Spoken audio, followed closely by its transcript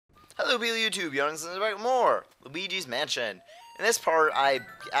Hello, people YouTube, youngs, and about more Luigi's Mansion. In this part, I'm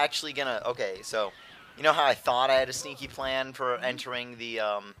actually gonna. Okay, so you know how I thought I had a sneaky plan for entering the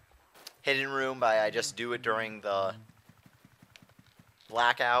hidden room by I just do it during the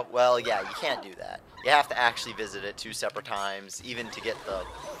blackout? Well, yeah, you can't do that. You have to actually visit it 2 separate times, even to get the.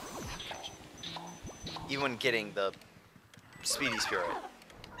 Even getting the Speedy Spirit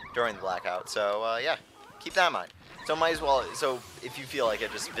during the blackout. So yeah, keep that in mind. So might as well. So if you feel like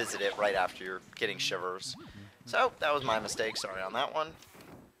it, just visit it right after you're getting shivers. So that was my mistake. Sorry on that one.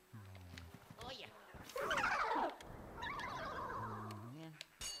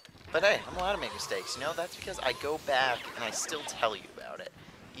 But hey, I'm allowed to make mistakes. You know, that's because I go back and I still tell you about it,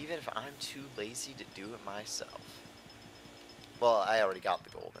 even if I'm too lazy to do it myself. Well, I already got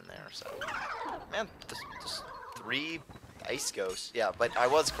the gold in there, so man, just 3 ice ghosts. Yeah, but I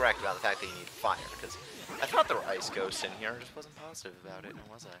was correct about the fact that you need fire, because I thought there were ice ghosts in here. I just wasn't positive about it,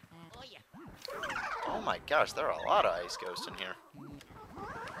 was I? Oh my gosh, there are a lot of ice ghosts in here.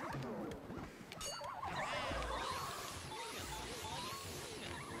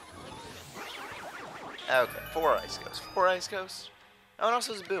 Okay, 4 ice ghosts. 4 ice ghosts? Oh, and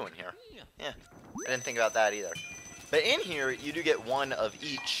also there's a boo in here. Yeah, I didn't think about that either. But in here, you do get 1 of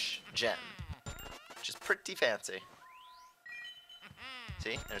each gem, which is pretty fancy.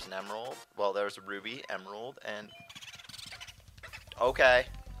 See, there's an emerald. Well, there's a ruby, emerald, and... Okay.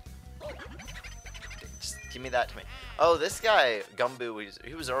 Just give me that to me. Oh, this guy, Gumbo,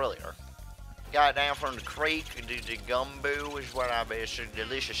 he was earlier. Got down from the creek, the gumbo is what I bet. It's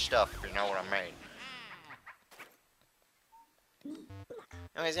delicious stuff, if you know what I mean.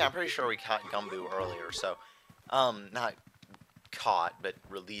 Anyways, yeah, I'm pretty sure we caught Gumbo earlier, so... not caught, but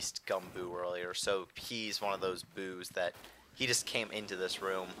released Gumbo earlier, so he's one of those boos that... He just came into this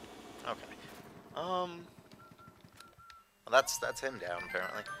room. Okay. Well, that's him down,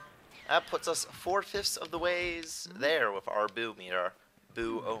 apparently. That puts us 4/5 of the ways there with our boo-meter.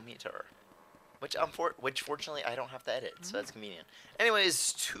 Boo-o-meter. Which fortunately I don't have to edit, so that's convenient.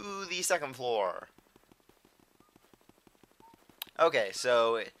 Anyways, to the 2nd floor. Okay,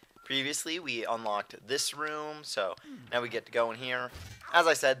 so previously we unlocked this room, so now we get to go in here. As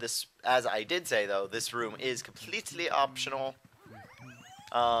I did say though, this room is completely optional.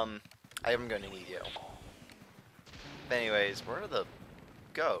 I am going to need you. But anyways, where are the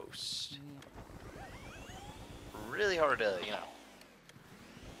ghosts? Really hard to, you know,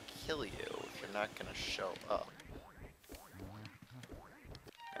 kill you if you're not going to show up.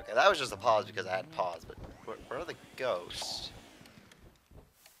 Okay, that was just a pause because I had to pause, but where are the ghosts?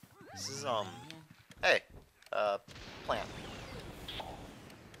 This is, hey, plant.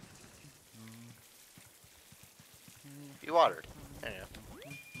 Be watered. There you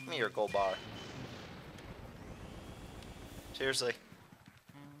go. Give me your gold bar. Seriously.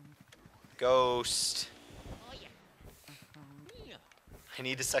 Ghost. I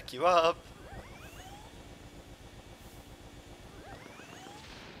need to suck you up.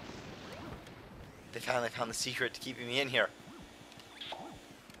 They finally found the secret to keeping me in here.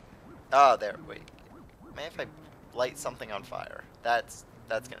 Oh, there. Wait. Maybe if I light something on fire. That's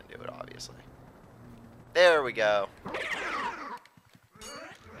gonna do it, obviously. There we go.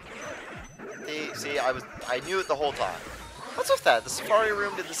 See, I knew it the whole time. What's with that? The safari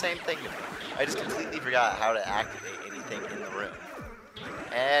room did the same thing to me. I just completely forgot how to activate anything in the room.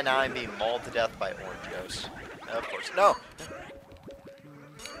 And now I'm being mauled to death by orange ghosts. Of course. No!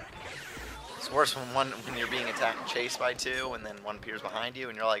 It's worse when you're being chased by 2, and then 1 appears behind you,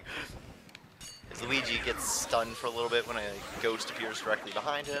 and you're like... As Luigi gets stunned for a little bit when a ghost appears directly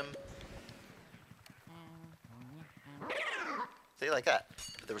behind him. See, like that.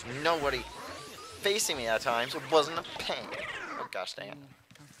 But there was nobody facing me at times, so it wasn't a pain. Oh gosh dang it.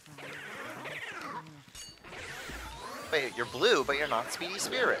 Wait, you're blue, but you're not Speedy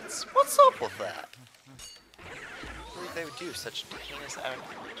Spirits. What's up with that? What did they do such heinous act?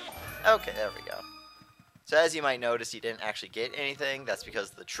 Okay, there we go. So as you might notice, you didn't actually get anything. That's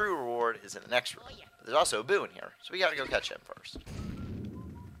because the true reward is in the next room. But there's also a boo in here, so we gotta go catch him first.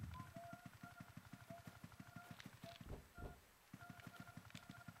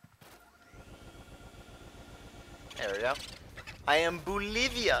 There we go. I am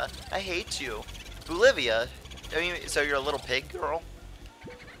Bolivia. I hate you. Bolivia? I mean, so you're a little pig girl?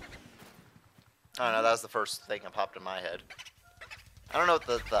 I don't know, that was the first thing that popped in my head. I don't know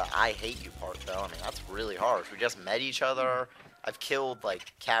what the I hate you part, though. I mean, that's really harsh. We just met each other. I've killed,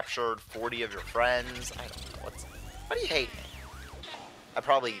 like, captured 40 of your friends. I don't know. Why do you hate me? I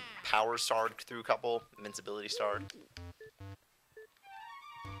probably power starred through a couple. Invincibility starred.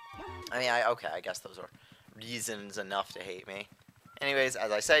 I mean, okay, I guess those are reasons enough to hate me. Anyways,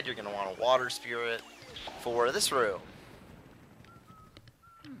 as I said, you're going to want a water spirit for this room.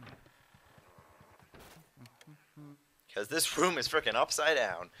 Because this room is freaking upside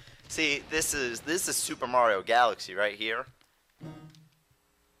down. See, this is Super Mario Galaxy right here.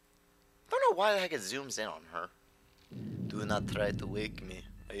 Don't know why the heck it zooms in on her. Do not try to wake me.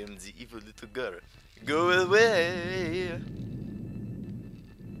 I am the evil little girl. Go away.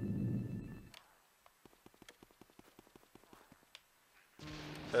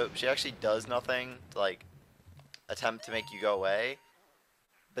 So she actually does nothing to, like, attempt to make you go away.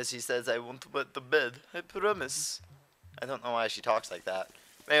 But she says, I want to wet the bed. I promise. I don't know why she talks like that.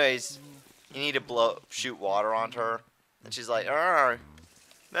 But anyways, you need to shoot water onto her. And she's like,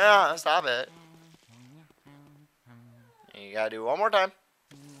 no, stop it. And you gotta do it one more time.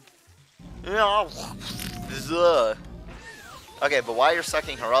 Okay, but while you're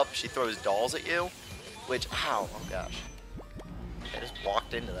sucking her up, she throws dolls at you. Which, ow, oh gosh. I just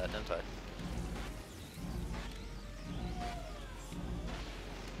walked into that, didn't I?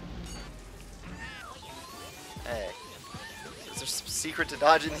 Hey. Is there some secret to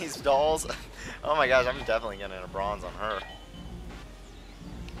dodging these dolls? Oh my gosh, I'm definitely getting a bronze on her.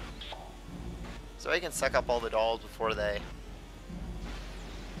 So I can suck up all the dolls before they...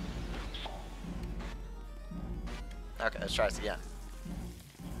 Okay, let's try this again.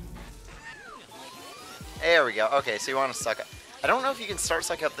 There we go. Okay, so you want to suck up. I don't know if you can start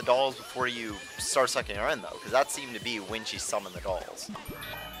sucking up the dolls before you start sucking her in, though, because that seemed to be when she summoned the dolls.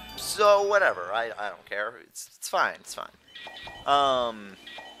 So, whatever. I don't care. It's fine. It's fine.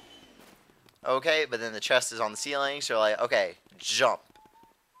 Okay, but then the chest is on the ceiling, so you're like, okay, jump.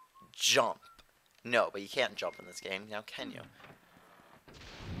 Jump. No, but you can't jump in this game. Now, can you?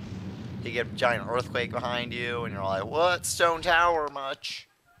 You get a giant earthquake behind you, and you're like, what? Stone Tower much?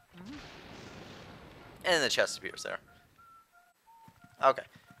 And then the chest appears there. Okay.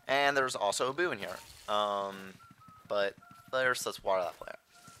 And there's also a boo in here. But first, let's water that plant.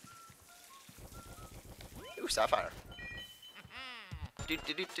 Ooh, sapphire. Do.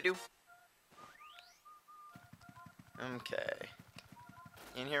 Okay.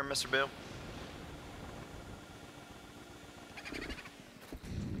 In here, Mr. Boo.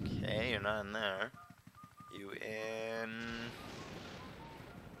 Okay, you're not in there. You in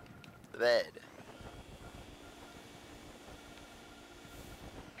the bed.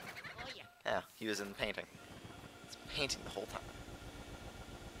 Yeah, he was in the painting. He's painting the whole time.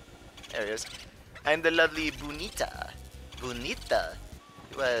 There he is. I'm the lovely Bonita. Bonita.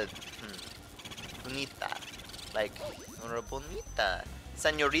 Bonita. Like, you're Bonita.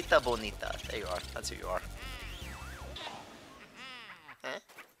 Senorita Bonita. There you are. That's who you are. Eh?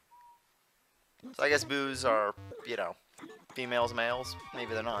 So I guess boos are, you know, females, males.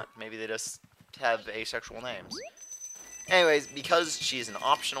 Maybe they're not. Maybe they just have asexual names. Anyways, because she's an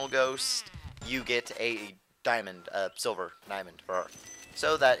optional ghost, you get a diamond, silver diamond for her.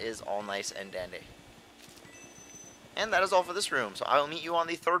 So that is all nice and dandy. And that is all for this room. So I will meet you on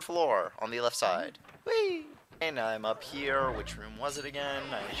the 3rd floor, on the left side. Whee! And I'm up here. Which room was it again?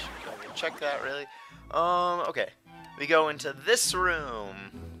 I should check that, really. Okay. We go into this room.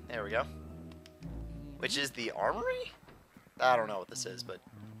 There we go. Which is the armory? I don't know what this is, but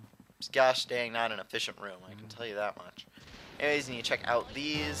it's gosh dang not an efficient room. I can tell you that much. Anyways, you need to check out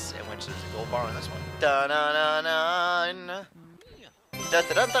these, and which there's a gold bar on this one. Da-na-na-na.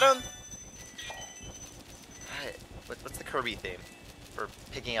 Da-da-dun-da-dun. What's the Kirby theme for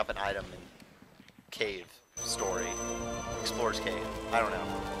picking up an item in cave story? Explorer's Cave. I don't know.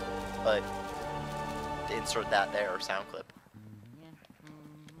 But insert that there, sound clip.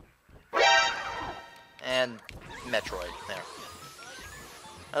 And Metroid, there.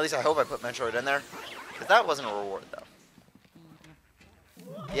 At least I hope I put Metroid in there. Because that wasn't a reward, though.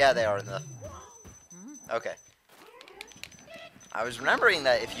 Yeah, they are in the... Okay. I was remembering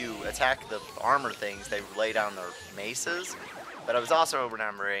that if you attack the armor things, they lay down their maces. But I was also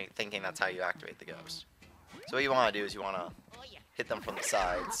thinking that's how you activate the ghost. So what you want to do is you want to hit them from the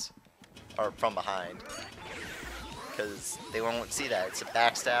sides. Or from behind. Because they won't see that. It's a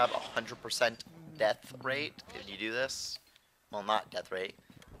backstab, 100% death rate if you do this. Well, not death rate.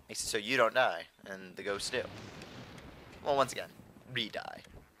 Makes it so you don't die, and the ghosts do. Well, once again, re-die,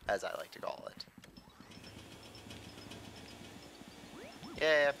 as I like to call it.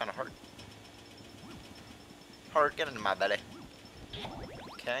 Yeah, I found a heart. Heart, get into my belly.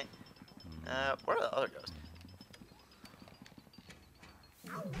 Okay. Where are the other ghosts?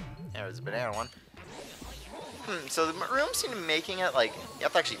 There's a banana one. So the rooms seem to be making it like you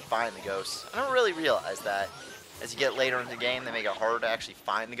have to actually find the ghosts. I don't really realize that. As you get later into the game, they make it harder to actually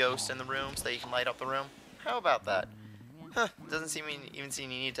find the ghosts in the room so that you can light up the room. How about that? Huh, doesn't seem even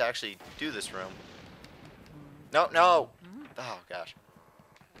seem you need to actually do this room. No, no! Oh, gosh.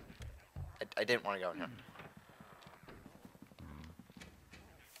 I didn't want to go in here.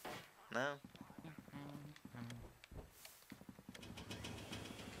 No?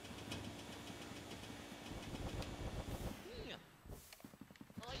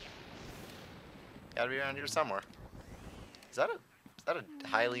 Gotta be around here somewhere. Is that a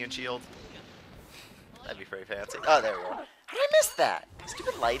Hylian shield? That'd be very fancy. Oh, there we go. How did I miss that?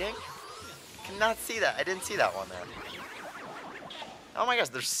 Stupid lighting? Cannot see that. I didn't see that one there. Oh my gosh,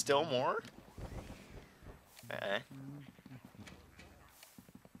 there's still more? Okay.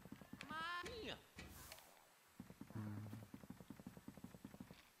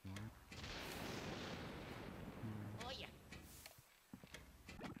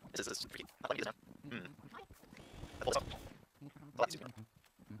 This is pretty. I like this now.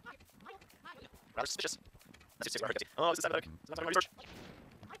 Rather suspicious. Oh, this is epic. It's not talking about research.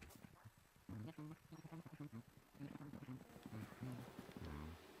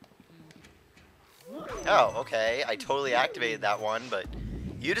 Oh, okay. I totally activated that one, but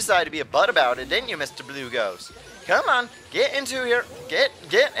you decided to be a butt about it, didn't you, Mr. Blue Ghost? Come on, get into here. Get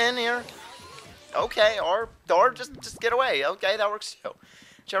in here. Okay, or just get away. Okay, that works too.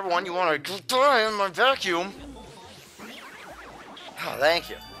 Whichever one you want to die in my vacuum. Oh, thank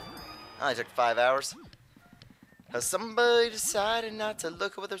you. Only took 5 hours. Somebody decided not to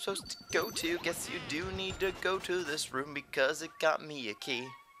look at what they're supposed to go to. Guess you do need to go to this room because it got me a key.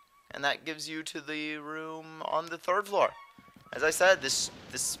 And that gives you to the room on the 3rd floor. As I said, this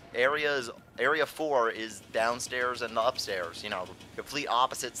area 4 is downstairs and the upstairs. You know, complete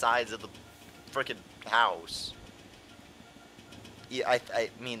opposite sides of the frickin' house. Yeah, I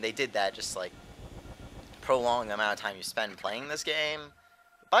mean, they did that just like prolong the amount of time you spend playing this game.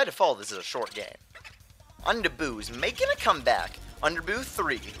 By default, this is a short game. Underboo's making a comeback. Underboo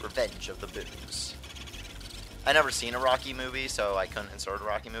 3, Revenge of the Boos. I never seen a Rocky movie, so I couldn't insert a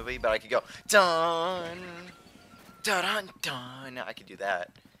Rocky movie, but I could go dun dun dun dun. I could do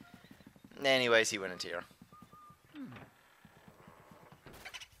that. Anyways, he went into here.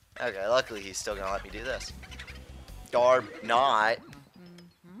 Okay, luckily he's still gonna let me do this. Garb not.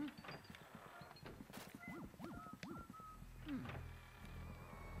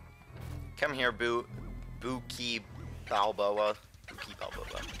 Come here, Buki Balboa. Buki Balboa.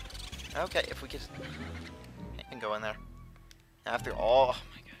 Okay, if we could go in there. After all, oh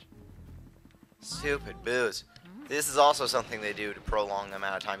my god. Stupid boos. This is also something they do to prolong the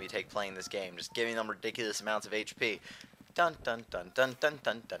amount of time you take playing this game, just giving them ridiculous amounts of HP. Dun dun dun dun dun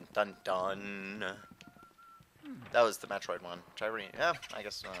dun dun dun dun. That was the Metroid one. Which I already, yeah, I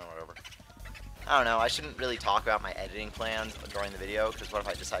guess, whatever. I don't know, I shouldn't really talk about my editing plans during the video, because what if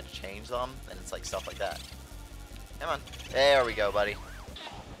I decide to change them? And it's like stuff like that. Come on. There we go, buddy.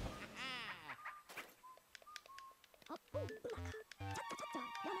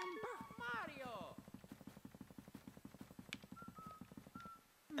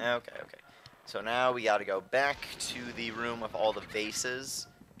 Okay. So now we gotta go back to the room with all the vases.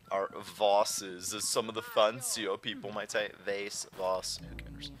 Or vases, as some of the fancier people might say. Vase, vase, who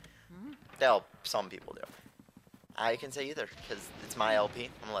cares? Well, some people do. I can say either, because it's my LP.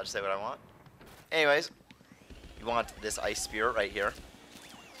 I'm allowed to say what I want. Anyways, you want this ice spirit right here.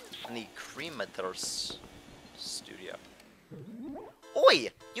 In the Cremator's studio.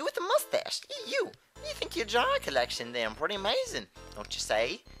 Oi! You with the mustache! You think your jar collection there pretty amazing, don't you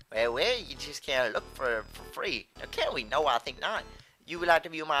say? Well, you just can't look for free. Now, can we? No, I think not. You would like to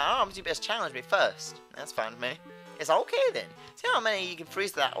view my arms, you best challenge me first. That's fine with me. It's okay then. See how many you can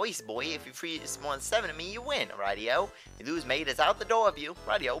freeze to that ice, boy. If you freeze more than 7 of me, you win. Rightio. You lose, mate, it's out the door of you.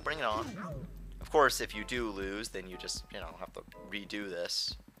 Rightio, bring it on. Of course, if you do lose, then you just, you know, have to redo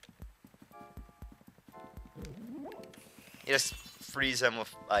this. You just freeze him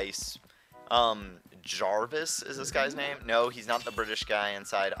with ice. Jarvis is this guy's name? No, he's not the British guy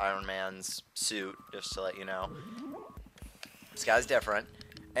inside Iron Man's suit, just to let you know. This guy's different.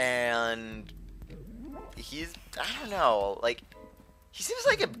 And he's, I don't know, like, he seems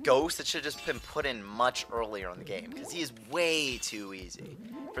like a ghost that should have just been put in much earlier in the game, because he is way too easy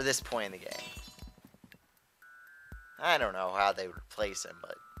for this point in the game. I don't know how they would replace him,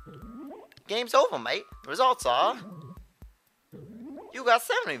 but game's over, mate. The results are you got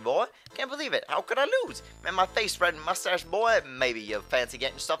 70, boy. Can't believe it. How could I lose? Man, my face red and mustache, boy. Maybe you fancy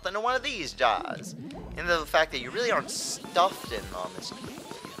getting stuffed into one of these jars. And the fact that you really aren't stuffed in them is,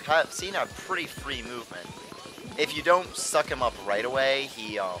 you have seen a pretty free movement. If you don't suck him up right away,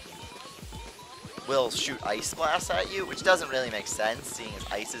 he will shoot ice blasts at you, which doesn't really make sense, seeing as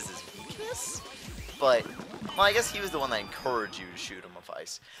ice is his weakness. But Well, I guess he was the one that encouraged you to shoot him with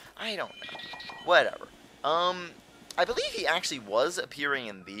ice. I don't know. Whatever. I believe he actually was appearing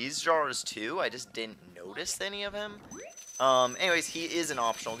in these jars too. I just didn't notice any of him. Anyways, he is an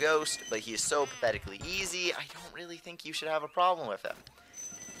optional ghost, but he is so pathetically easy, I don't really think you should have a problem with him.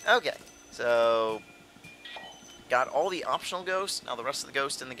 Okay, so got all the optional ghosts. Now the rest of the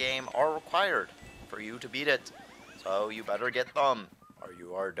ghosts in the game are required for you to beat it. So you better get them, or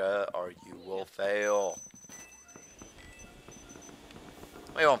you are dead, or you will fail.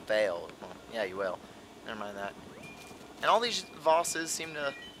 Well, you won't fail. Well, yeah, you will. Never mind that. And all these bosses seem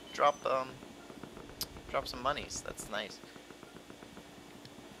to drop some monies. That's nice.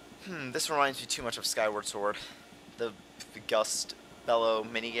 This reminds me too much of Skyward Sword. The Gust Bellow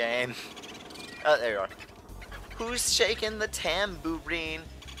minigame. Oh, there you are. Who's shaking the tambourine?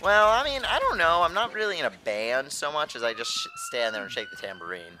 Well, I mean, I don't know. I'm not really in a band so much as I just stand there and shake the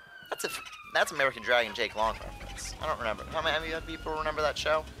tambourine. That's American Dragon Jake Long reference. I don't remember. How many people remember that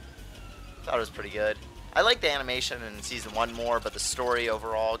show? Thought it was pretty good. I liked the animation in Season 1 more, but the story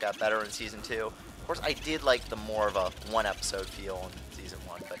overall got better in Season 2. Of course, I did like the more of a one-episode feel in Season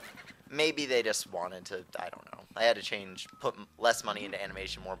 1, but maybe they just wanted to, I don't know. I had to put less money into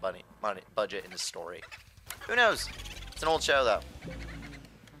animation, more budget into story. Who knows? It's an old show, though.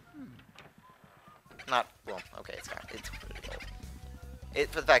 Not, well, okay, it's pretty old.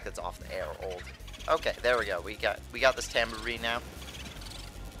 For the fact that it's off the air, old. Okay, there we go. We got this tambourine now.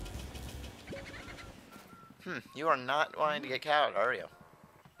 You are not wanting to get cowed, are you?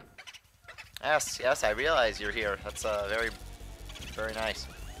 Yes, I realize you're here. That's very, very nice.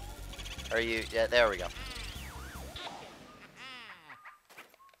 Are you? Yeah, there we go.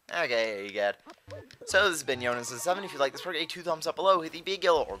 Okay, E.Gadd. So this has been Jonas7. If you like this work, a 2 thumbs up below. Hit the big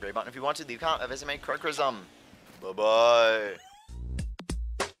yellow or gray button if you want to. Leave a comment. Visit my criticism. Bye bye.